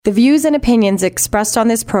The views and opinions expressed on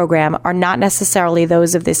this program are not necessarily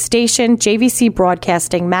those of this station, JVC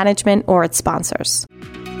Broadcasting Management, or its sponsors.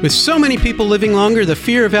 With so many people living longer, the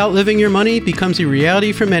fear of outliving your money becomes a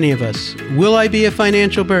reality for many of us. Will I be a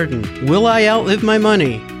financial burden? Will I outlive my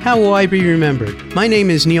money? How will I be remembered? My name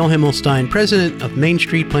is Neil Himmelstein, president of Main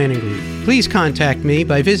Street Planning Group. Please contact me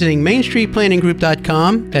by visiting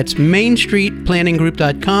mainstreetplanninggroup.com. That's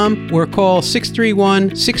mainstreetplanninggroup.com, or call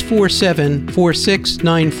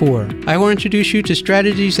 631-647-4694. I will introduce you to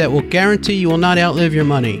strategies that will guarantee you will not outlive your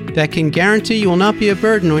money, that can guarantee you will not be a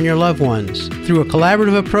burden on your loved ones. Through a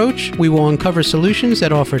collaborative approach, we will uncover solutions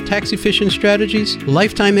that offer tax-efficient strategies,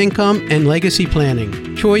 lifetime income, and legacy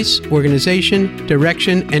planning, choice, organization,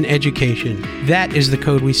 direction, and education. That is the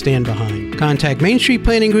code we stand behind. Contact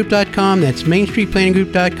mainstreetplanninggroup.com. That's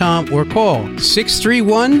mainstreetplanninggroup.com, or call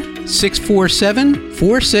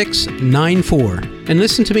 631-647-4694. And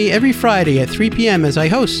listen to me every Friday at 3 p.m. as I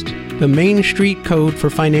host the Main Street Code for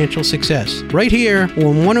Financial Success, right here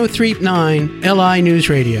on 103.9 LI News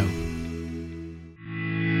Radio.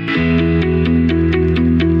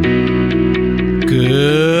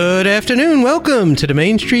 Good afternoon. Welcome to the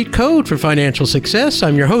Main Street Code for Financial Success.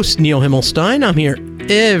 I'm your host, Neil Himmelstein. I'm here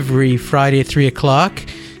every Friday at 3 o'clock.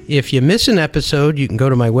 If you miss an episode, you can go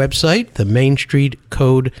to my website,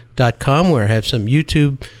 themainstreetcode.com, where I have some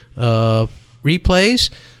YouTube replays,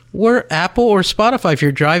 or Apple or Spotify. If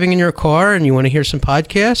you're driving in your car and you want to hear some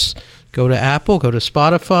podcasts, go to Apple, go to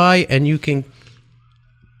Spotify, and you can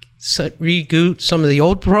reboot some of the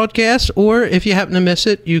old broadcasts, or if you happen to miss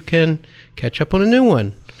it, you can catch up on a new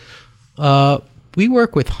one. We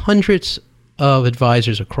work with hundreds of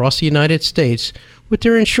advisors across the United States with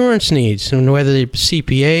their insurance needs, and whether they're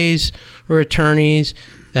CPAs or attorneys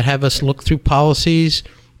that have us look through policies,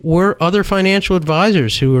 or other financial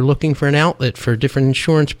advisors who are looking for an outlet for different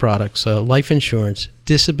insurance products, life insurance,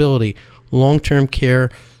 disability, long-term care,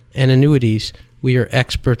 and annuities. We are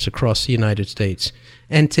experts across the United States.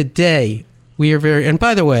 And today, we are and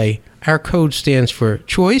by the way, our code stands for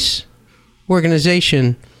choice,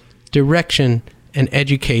 organization, direction, and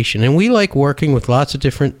education. And we like working with lots of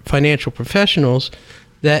different financial professionals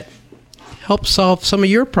that help solve some of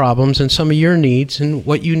your problems and some of your needs and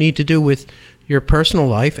what you need to do with your personal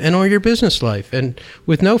life and or your business life. And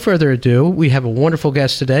with no further ado, we have a wonderful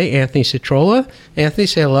guest today, Anthony Citrolo. Anthony,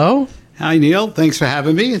 say hello. Hi, Neil. Thanks for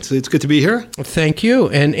having me. It's good to be here. Thank you.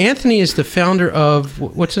 And Anthony is the founder of,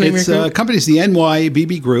 what's the name of your group? Company's the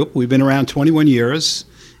NYBB Group. We've been around 21 years,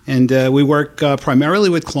 and we work primarily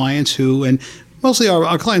with clients who, and mostly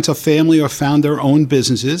our clients are family or founder-owned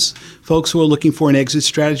businesses, folks who are looking for an exit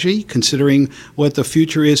strategy, considering what the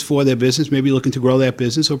future is for their business, maybe looking to grow that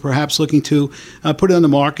business, or perhaps looking to put it on the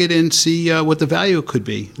market and see what the value could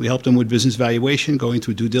be. We help them with business valuation, going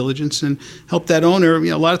through due diligence, and help that owner.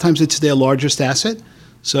 A lot of times it's their largest asset,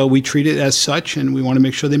 so we treat it as such, and we want to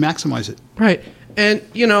make sure they maximize it. Right. And,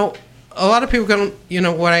 a lot of people go,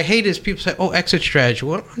 what I hate is people say, exit strategy.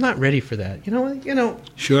 Well, I'm not ready for that.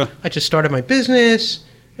 Sure. I just started my business,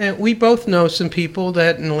 and we both know some people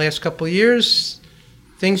that in the last couple of years,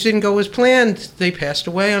 things didn't go as planned. They passed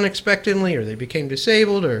away unexpectedly, or they became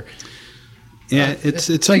disabled, or yeah, it's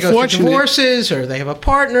they unfortunate. Go through divorces, or they have a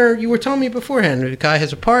partner. You were telling me beforehand, the guy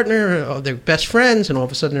has a partner, they're best friends, and all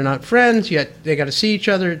of a sudden they're not friends, yet they got to see each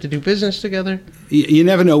other to do business together. You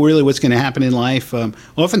never know really what's going to happen in life.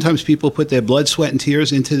 Oftentimes people put their blood, sweat, and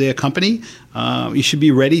tears into their company. You should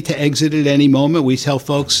be ready to exit at any moment. We tell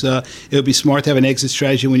folks it would be smart to have an exit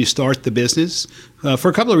strategy when you start the business. For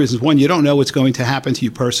a couple of reasons. One, you don't know what's going to happen to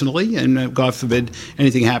you personally, and God forbid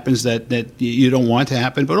anything happens that you don't want to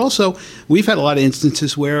happen. But also, we've had a lot of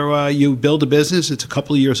instances where you build a business, it's a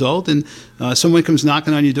couple of years old, and someone comes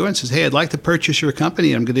knocking on your door and says, hey, I'd like to purchase your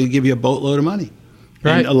company. I'm going to give you a boatload of money.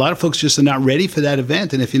 Right. And a lot of folks just are not ready for that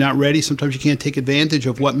event. And if you're not ready, sometimes you can't take advantage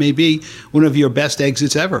of what may be one of your best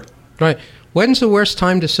exits ever. Right. When's the worst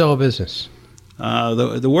time to sell a business?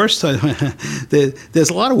 The worst time, there's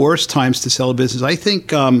a lot of worst times to sell a business. I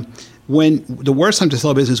think when the worst time to sell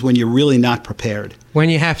a business is when you're really not prepared. When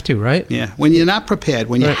you have to, right? Yeah, when you're not prepared,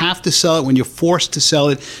 when you have to sell it, when you're forced to sell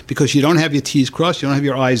it because you don't have your T's crossed, you don't have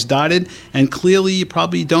your I's dotted, and clearly you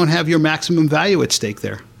probably don't have your maximum value at stake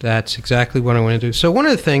there. That's exactly what I want to do. So one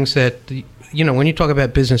of the things that, when you talk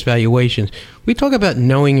about business valuations, we talk about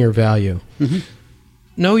knowing your value. Mm-hmm.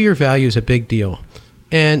 Know your value is a big deal.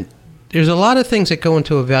 And there's a lot of things that go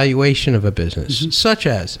into a valuation of a business, such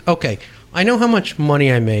as, okay, I know how much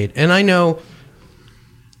money I made, and I know,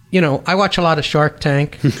 I watch a lot of Shark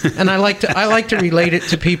Tank, and I like to relate it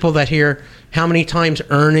to people that hear how many times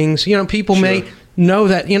earnings. People know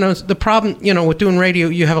that, the problem, with doing radio,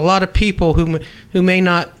 you have a lot of people who may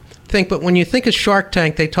not think, but when you think of Shark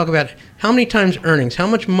Tank, they talk about how many times earnings, how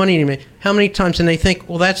much money they make, how many times, and they think,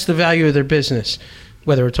 well, that's the value of their business.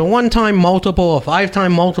 Whether it's a one-time multiple, a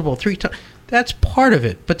five-time multiple, three-time, that's part of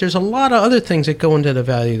it. But there's a lot of other things that go into the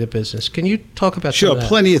value of the business. Can you talk about Sure, that?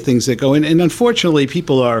 Plenty of things that go in. And unfortunately,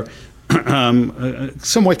 people are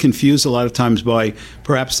somewhat confused a lot of times by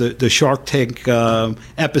perhaps the Shark Tank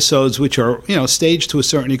episodes, which are staged to a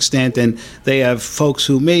certain extent, and they have folks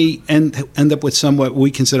who may end up with somewhat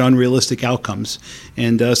we consider unrealistic outcomes.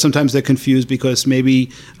 And sometimes they're confused because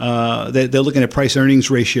maybe they're looking at price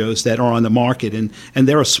earnings ratios that are on the market, and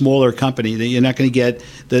they're a smaller company. You're not going to get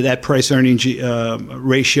that price earnings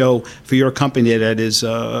ratio for your company that is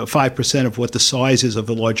 5% of what the size is of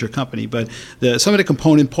a larger company. But some of the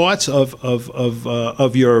component parts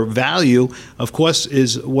of your value, of course,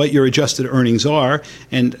 is what your adjusted earnings are,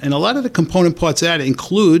 and a lot of the component parts of that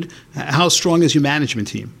include how strong is your management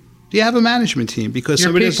team. Do you have a management team? Because you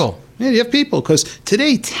have people. Because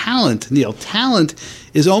today, talent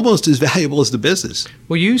is almost as valuable as the business.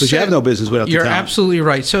 Well, you have no business without the talent. You're absolutely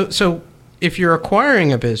right. So if you're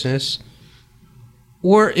acquiring a business,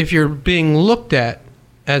 or if you're being looked at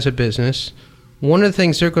as a business, one of the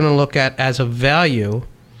things they're going to look at as a value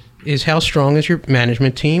is how strong is your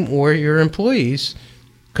management team or your employees,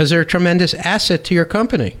 because they're a tremendous asset to your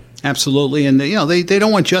company. Absolutely, and they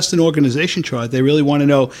don't want just an organization chart. They really want to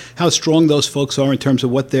know how strong those folks are in terms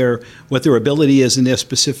of what their ability is in their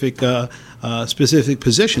specific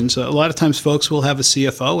positions. A lot of times, folks will have a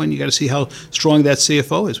CFO, and you got to see how strong that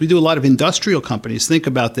CFO is. We do a lot of industrial companies. Think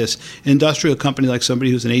about this: an industrial company like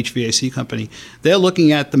somebody who's an HVAC company, they're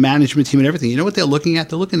looking at the management team and everything. You know what they're looking at?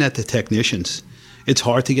 They're looking at the technicians. It's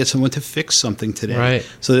hard to get someone to fix something today.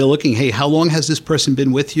 Right. So they're looking, hey, how long has this person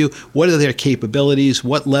been with you? What are their capabilities?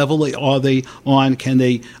 What level are they on? Can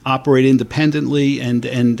they operate independently? And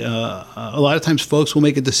a lot of times folks will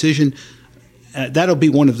make a decision. That'll be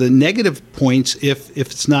one of the negative points if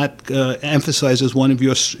it's not emphasized as one of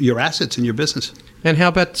your assets in your business. And how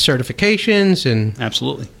about certifications? And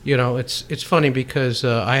absolutely. It's funny because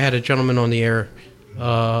I had a gentleman on the air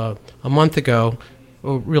a month ago,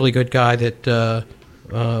 a really good guy that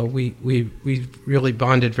we really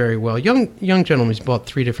bonded very well. Young gentleman. He's bought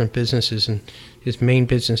 3 different businesses, and his main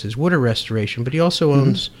business is water restoration. But he also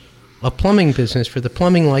owns a plumbing business for the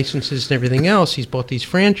plumbing licenses and everything else. He's bought these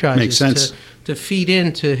franchises to feed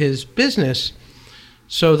into his business.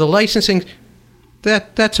 So the licensing,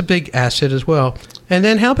 that's a big asset as well. And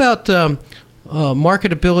then how about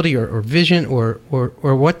marketability or vision or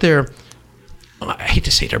what their, I hate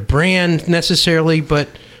to say their brand necessarily, but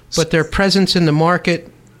their presence in the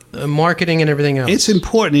market, marketing and everything else. It's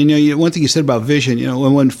important. One thing you said about vision,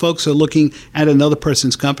 when folks are looking at another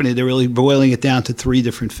person's company, they're really boiling it down to 3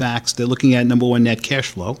 different facts. They're looking at, number 1, net cash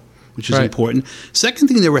flow, which is important. Second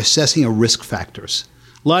thing, they're assessing are risk factors.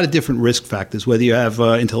 A lot of different risk factors, whether you have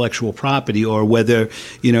intellectual property or whether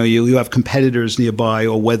you have competitors nearby,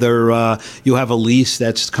 or whether you have a lease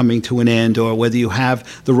that's coming to an end, or whether you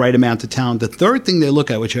have the right amount of talent. The third thing they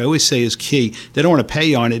look at, which I always say is key, they don't want to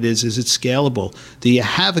pay on it, is it scalable? Do you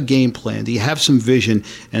have a game plan? Do you have some vision?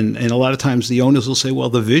 And a lot of times the owners will say,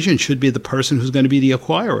 well, the vision should be the person who's going to be the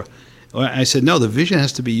acquirer. I said, no, the vision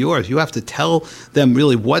has to be yours. You have to tell them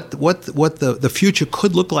really what the future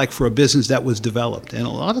could look like for a business that was developed. And a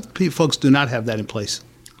lot of folks do not have that in place.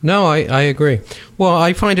 No, I agree. Well,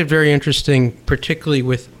 I find it very interesting, particularly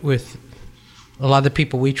with a lot of the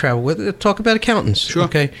people we travel with. Talk about accountants. Sure.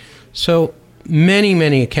 Okay. So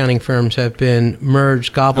many accounting firms have been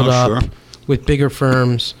merged, gobbled up with bigger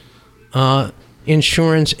firms.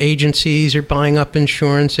 Insurance agencies are buying up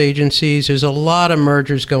insurance agencies. There's a lot of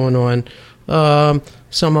mergers going on.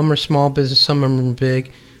 Some of them are small business, some of them are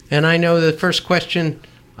big. And I know the first question,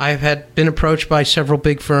 I've been approached by several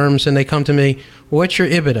big firms, and they come to me, what's your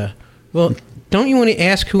EBITDA? Well, don't you want to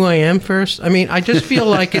ask who I am first? I mean, I just feel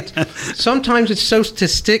like sometimes it's so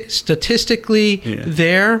statistically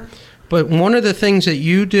there. But one of the things that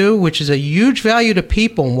you do, which is a huge value to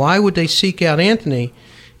people, and why would they seek out Anthony,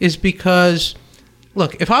 is because,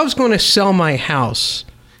 look, if I was going to sell my house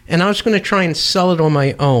and I was going to try and sell it on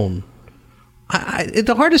my own,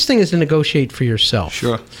 the hardest thing is to negotiate for yourself.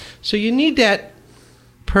 Sure. So you need that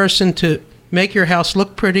person to make your house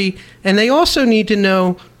look pretty, and they also need to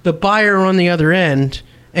know the buyer on the other end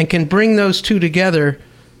and can bring those two together,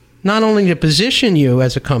 not only to position you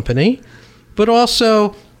as a company, but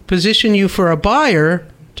also position you for a buyer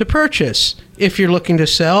to purchase if you're looking to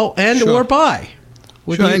sell and or buy.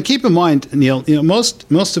 Sure, and keep in mind, Neil, most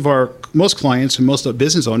clients and most of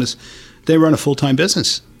business owners, they run a full-time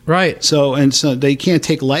business. Right. So they can't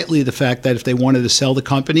take lightly the fact that if they wanted to sell the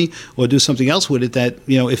company or do something else with it, that,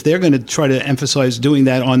 if they're going to try to emphasize doing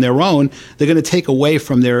that on their own, they're going to take away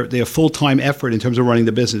from their full-time effort in terms of running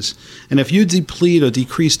the business. And if you deplete or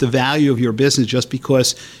decrease the value of your business just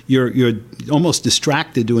because you're almost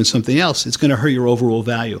distracted doing something else, it's going to hurt your overall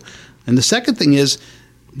value. And the second thing is,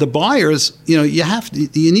 the buyers, we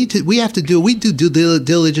do due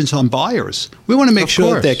diligence on buyers. We want to make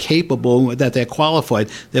sure that they're capable, that they're qualified,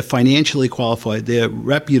 they're financially qualified, they're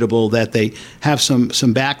reputable, that they have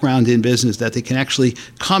some background in business, that they can actually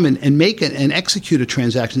come and make it and execute a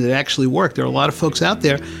transaction that actually work. There are a lot of folks out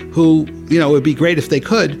there who, it would be great if they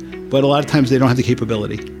could, but a lot of times they don't have the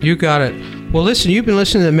capability. You got it. Well, listen, you've been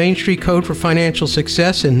listening to the Main Street Code for Financial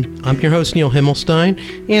Success, and I'm your host, Neil Himmelstein.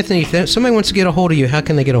 Anthony, if somebody wants to get a hold of you, how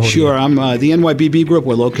can they get a hold of you? Sure. I'm the NYBB Group.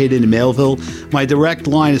 We're located in Melville. My direct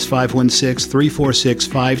line is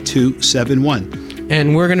 516-346-5271.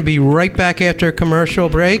 And we're going to be right back after a commercial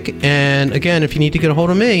break. And again, if you need to get a hold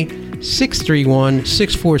of me,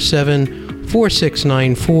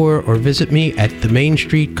 631-647-4694, or visit me at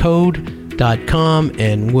themainstreetcode.com,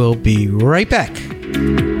 and we'll be right back.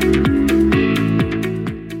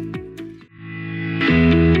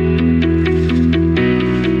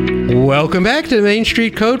 Welcome back to the Main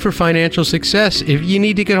Street Code for Financial Success. If you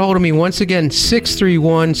need to get a hold of me, once again,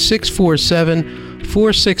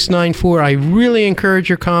 631-647-4694. I really encourage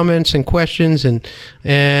your comments and questions, and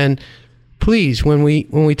please, when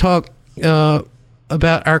we talk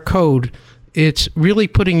about our code, it's really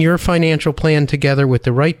putting your financial plan together with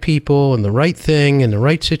the right people and the right thing and the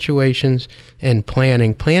right situations, and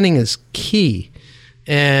planning. Planning is key.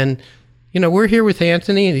 And we're here with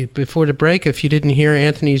Anthony before the break. If you didn't hear,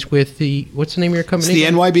 Anthony's with what's the name of your company? It's the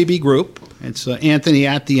NYBB Group. It's Anthony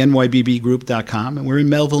at the NYBBgroup.com, and we're in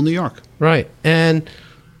Melville, New York. Right. And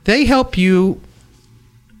they help you.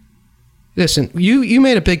 Listen, you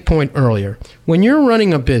made a big point earlier. When you're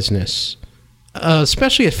running a business,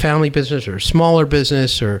 especially a family business or a smaller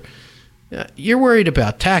business, or you're worried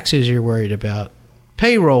about taxes, you're worried about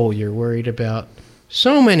payroll, you're worried about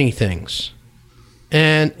so many things.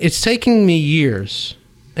 And it's taking me years,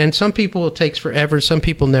 and some people it takes forever, some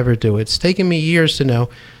people never do. It's taken me years to know,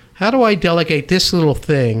 how do I delegate this little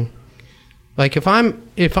thing? Like if I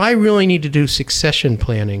really need to do succession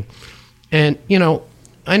planning, and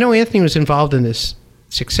I know Anthony was involved in this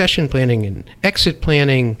succession planning and exit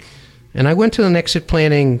planning, and I went to an exit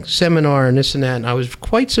planning seminar and this and that, and I was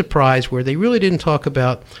quite surprised where they really didn't talk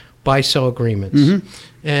about buy-sell agreements. Mm-hmm.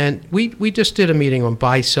 And we just did a meeting on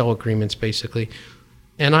buy-sell agreements, basically.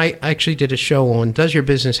 And I actually did a show on, does your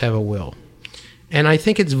business have a will? And I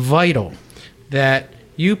think it's vital that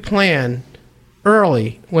you plan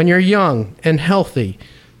early, when you're young and healthy,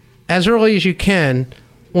 as early as you can,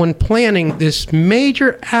 on planning this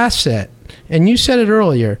major asset. And you said it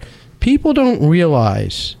earlier, people don't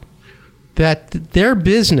realize that their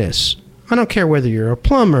business, I don't care whether you're a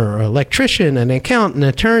plumber, or an electrician, an accountant, an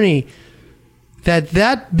attorney,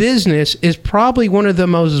 that business is probably one of the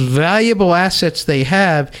most valuable assets they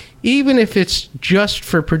have, even if it's just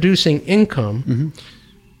for producing income.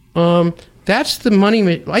 Mm-hmm. That's the money.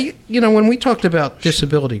 When we talked about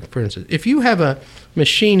disability, for instance, if you have a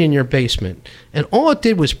machine in your basement and all it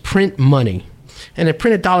did was print money, and it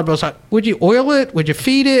printed dollar bills, would you oil it? Would you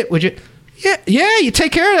feed it? Would you? Yeah, you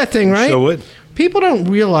take care of that thing, right? Sure would. People don't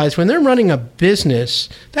realize when they're running a business,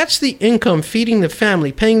 that's the income feeding the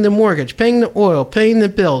family, paying the mortgage, paying the oil, paying the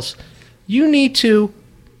bills. You need to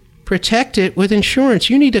protect it with insurance.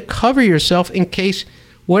 You need to cover yourself in case,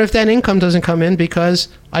 what if that income doesn't come in because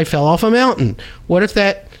I fell off a mountain? What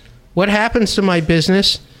happens to my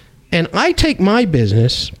business? And I take my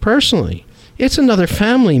business personally. It's another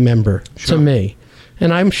family member to me.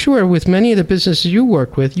 And I'm sure with many of the businesses you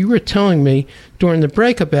work with, you were telling me during the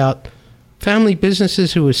break about family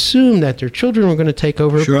businesses who assume that their children were going to take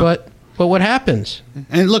over, but what happens?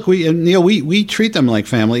 And look, we treat them like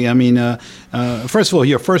family. I mean, first of all,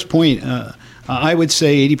 your first point, I would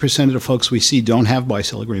say 80% of the folks we see don't have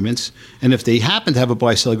buy-sell agreements, and if they happen to have a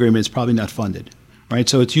buy-sell agreement, it's probably not funded. Right,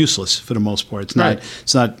 so it's useless for the most part. It's not. Right.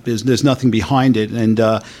 It's not. There's nothing behind it, and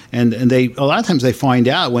they a lot of times they find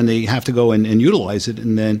out when they have to go and utilize it,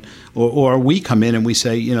 and then or we come in and we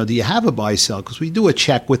say, do you have a buy sell? Because we do a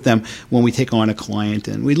check with them when we take on a client,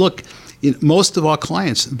 and we look. Most of our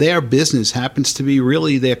clients, their business happens to be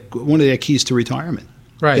really one of their keys to retirement.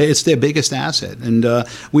 Right. It's their biggest asset. And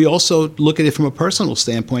we also look at it from a personal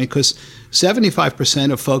standpoint, because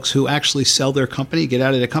 75% of folks who actually sell their company, get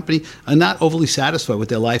out of their company, are not overly satisfied with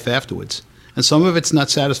their life afterwards. And some of it's not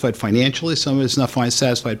satisfied financially, some of it's not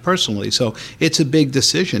satisfied personally. So it's a big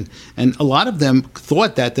decision. And a lot of them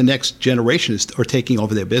thought that the next generation are taking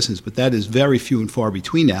over their business, but that is very few and far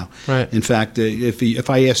between now. Right. In fact, if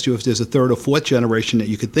I asked you if there's a third or fourth generation that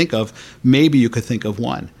you could think of, maybe you could think of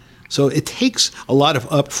one. So it takes a lot of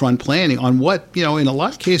upfront planning on what, in a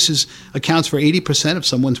lot of cases, accounts for 80% of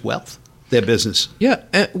someone's wealth, their business.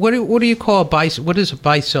 Yeah. What do you call what is a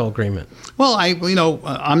buy-sell agreement? Well,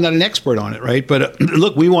 I'm not an expert on it, right? But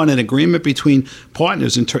look, we want an agreement between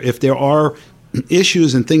partners if there are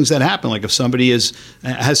issues and things that happen, like if somebody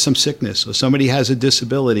has some sickness or somebody has a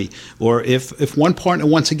disability, or if one partner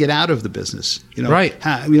wants to get out of the business, right?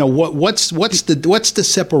 What's the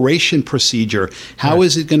separation procedure? How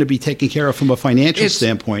is it going to be taken care of from a financial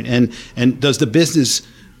standpoint? And does the business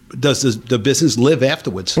live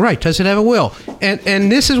afterwards? Right. Does it have a will? And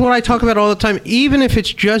this is what I talk about all the time. Even if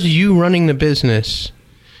it's just you running the business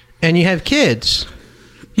and you have kids,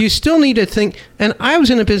 you still need to think. And I was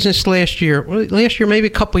in a business last year, maybe a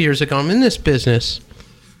couple years ago. I'm in this business,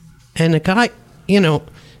 and the guy,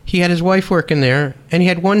 he had his wife working there, and he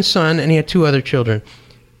had one son, and he had two other children.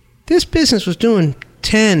 This business was doing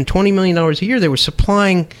 $10-20 million a year. They were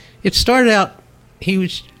supplying. It started out,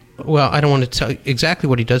 I don't want to tell you exactly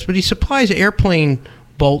what he does, but he supplies airplane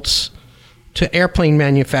bolts to airplane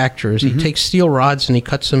manufacturers. Mm-hmm. He takes steel rods and he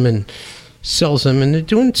cuts them and sells them, and they're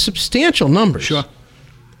doing substantial numbers. Sure.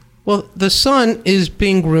 Well, the son is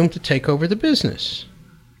being groomed to take over the business.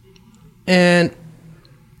 And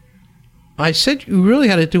I said, you really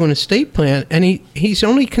had to do an estate plan, and he's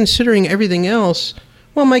only considering everything else.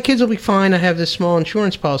 Well, my kids will be fine. I have this small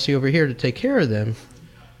insurance policy over here to take care of them.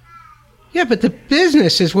 Yeah, but the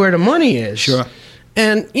business is where the money is. Sure.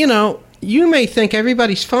 And, you may think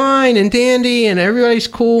everybody's fine and dandy and everybody's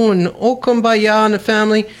cool and all kumbaya in the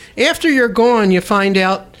family. After you're gone, you find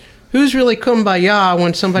out who's really kumbaya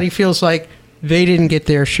when somebody feels like they didn't get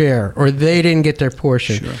their share or they didn't get their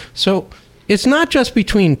portion. Sure. So it's not just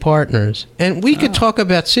between partners. And we could talk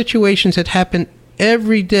about situations that happen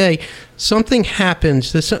every day. Something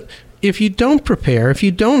happens. If you don't prepare, if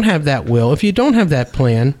you don't have that will, if you don't have that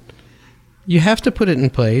plan, you have to put it in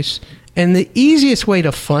place. And the easiest way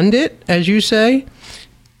to fund it, as you say,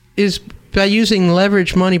 is by using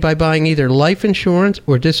leverage money by buying either life insurance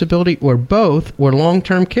or disability or both or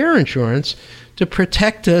long-term care insurance to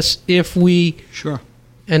protect us if we... Sure.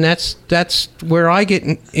 And that's where I get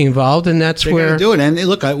involved, and that's They're where... going to do it. And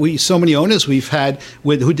look, so many owners we've had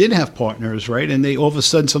who did have partners, right? And they all of a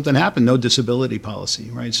sudden something happened, no disability policy,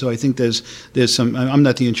 right? So I think there's some... I'm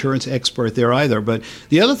not the insurance expert there either, but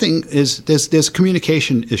the other thing is there's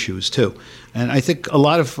communication issues too. And I think a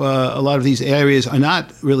lot of these areas are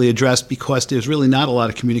not really addressed because there's really not a lot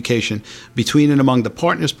of communication between and among the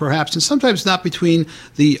partners, perhaps, and sometimes not between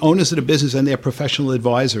the owners of the business and their professional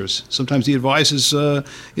advisors. Sometimes the advisors,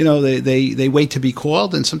 they wait to be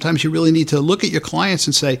called, and sometimes you really need to look at your clients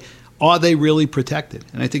and say, are they really protected?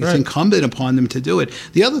 And I think it's incumbent upon them to do it.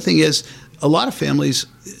 The other thing is, a lot of families,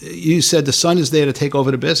 you said the son is there to take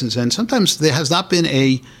over the business, and sometimes there has not been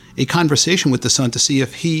a conversation with the son to see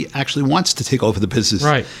if he actually wants to take over the business.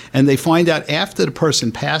 Right. And they find out after the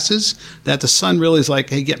person passes that the son really is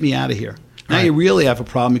like, hey, get me out of here. Now you really have a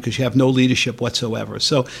problem because you have no leadership whatsoever.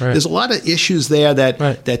 So there's a lot of issues there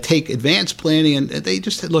that take advanced planning, and they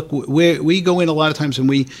just look. We go in a lot of times and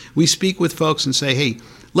we speak with folks and say, hey,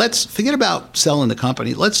 let's forget about selling the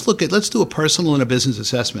company. Let's do a personal and a business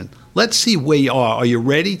assessment. Let's see where you are. Are you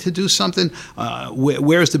ready to do something?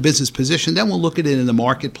 Where is the business position? Then we'll look at it in the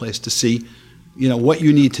marketplace to see, what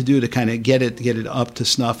you need to do to kind of get it up to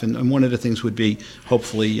snuff. And one of the things would be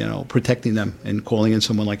hopefully, protecting them and calling in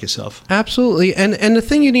someone like yourself. Absolutely. And the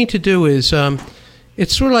thing you need to do is,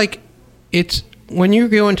 it's sort of like when you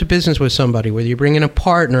go into business with somebody, whether you bring in a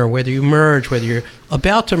partner, whether you merge, whether you're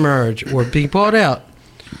about to merge or be bought out,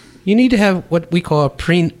 you need to have what we call a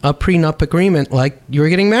prenup agreement, like you were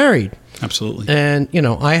getting married. Absolutely. And,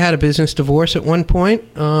 I had a business divorce at one point.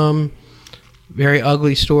 Very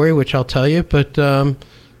ugly story, which I'll tell you. But,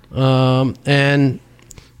 and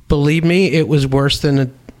believe me, it was worse than a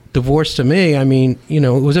divorce to me. I mean, it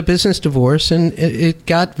was a business divorce, and it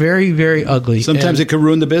got very, very ugly. Sometimes it could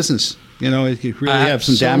ruin the business. It could really have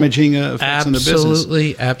some damaging effects on the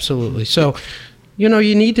business. Absolutely. So... you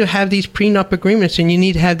need to have these prenup agreements, and you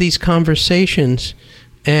need to have these conversations,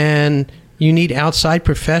 and you need outside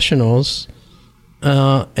professionals,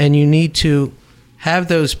 and you need to have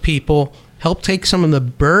those people help take some of the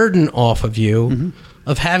burden off of you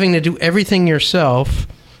of having to do everything yourself.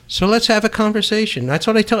 So let's have a conversation. That's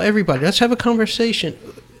what I tell everybody. Let's have a conversation.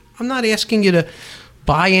 I'm not asking you to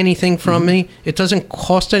buy anything from me. It doesn't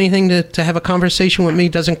cost anything to have a conversation with me.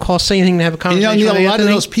 It doesn't cost anything to have a conversation with Neil, a lot of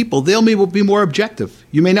Anthony. those people, will be more objective.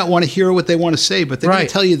 You may not want to hear what they want to say, but they're going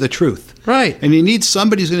to tell you the truth. Right. And you need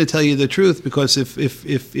somebody who's going to tell you the truth, because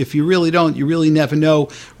if you really don't, you really never know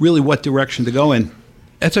really what direction to go in.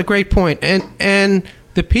 That's a great point. And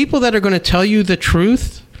the people that are going to tell you the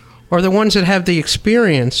truth are the ones that have the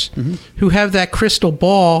experience, who have that crystal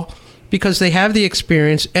ball, because they have the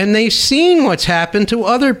experience and they've seen what's happened to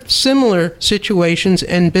other similar situations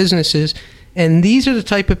and businesses. And these are the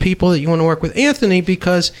type of people that you want to work with Anthony,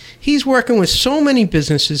 because he's working with so many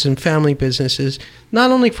businesses and family businesses,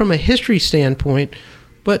 not only from a history standpoint,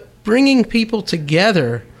 but bringing people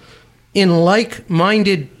together in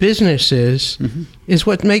like-minded businesses is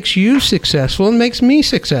what makes you successful and makes me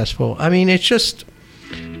successful. I mean, it's just,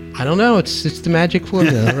 I don't know, it's the magic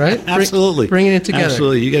formula, right? Absolutely. Bringing it together.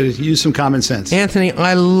 Absolutely. You got to use some common sense. Anthony,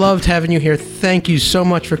 I loved having you here. Thank you so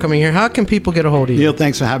much for coming here. How can people get a hold of you? Neil,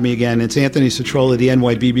 thanks for having me again. It's Anthony Citrolo, the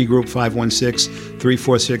NYBB Group,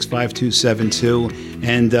 516-346-5272.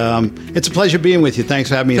 And it's a pleasure being with you. Thanks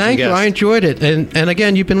for having me as a guest. Thank you. I enjoyed it. And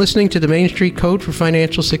again, you've been listening to the Main Street Code for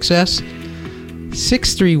Financial Success,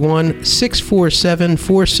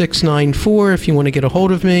 631-647-4694. If you want to get a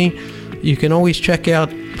hold of me, you can always check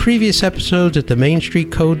out previous episodes at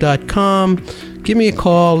themainstreetcode.com. Give me a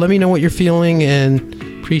call. Let me know what you're feeling, and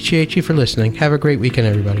appreciate you for listening. Have a great weekend,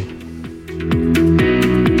 everybody.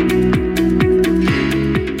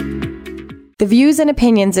 The views and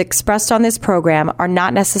opinions expressed on this program are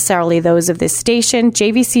not necessarily those of this station,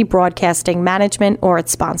 JVC Broadcasting Management, or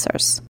its sponsors.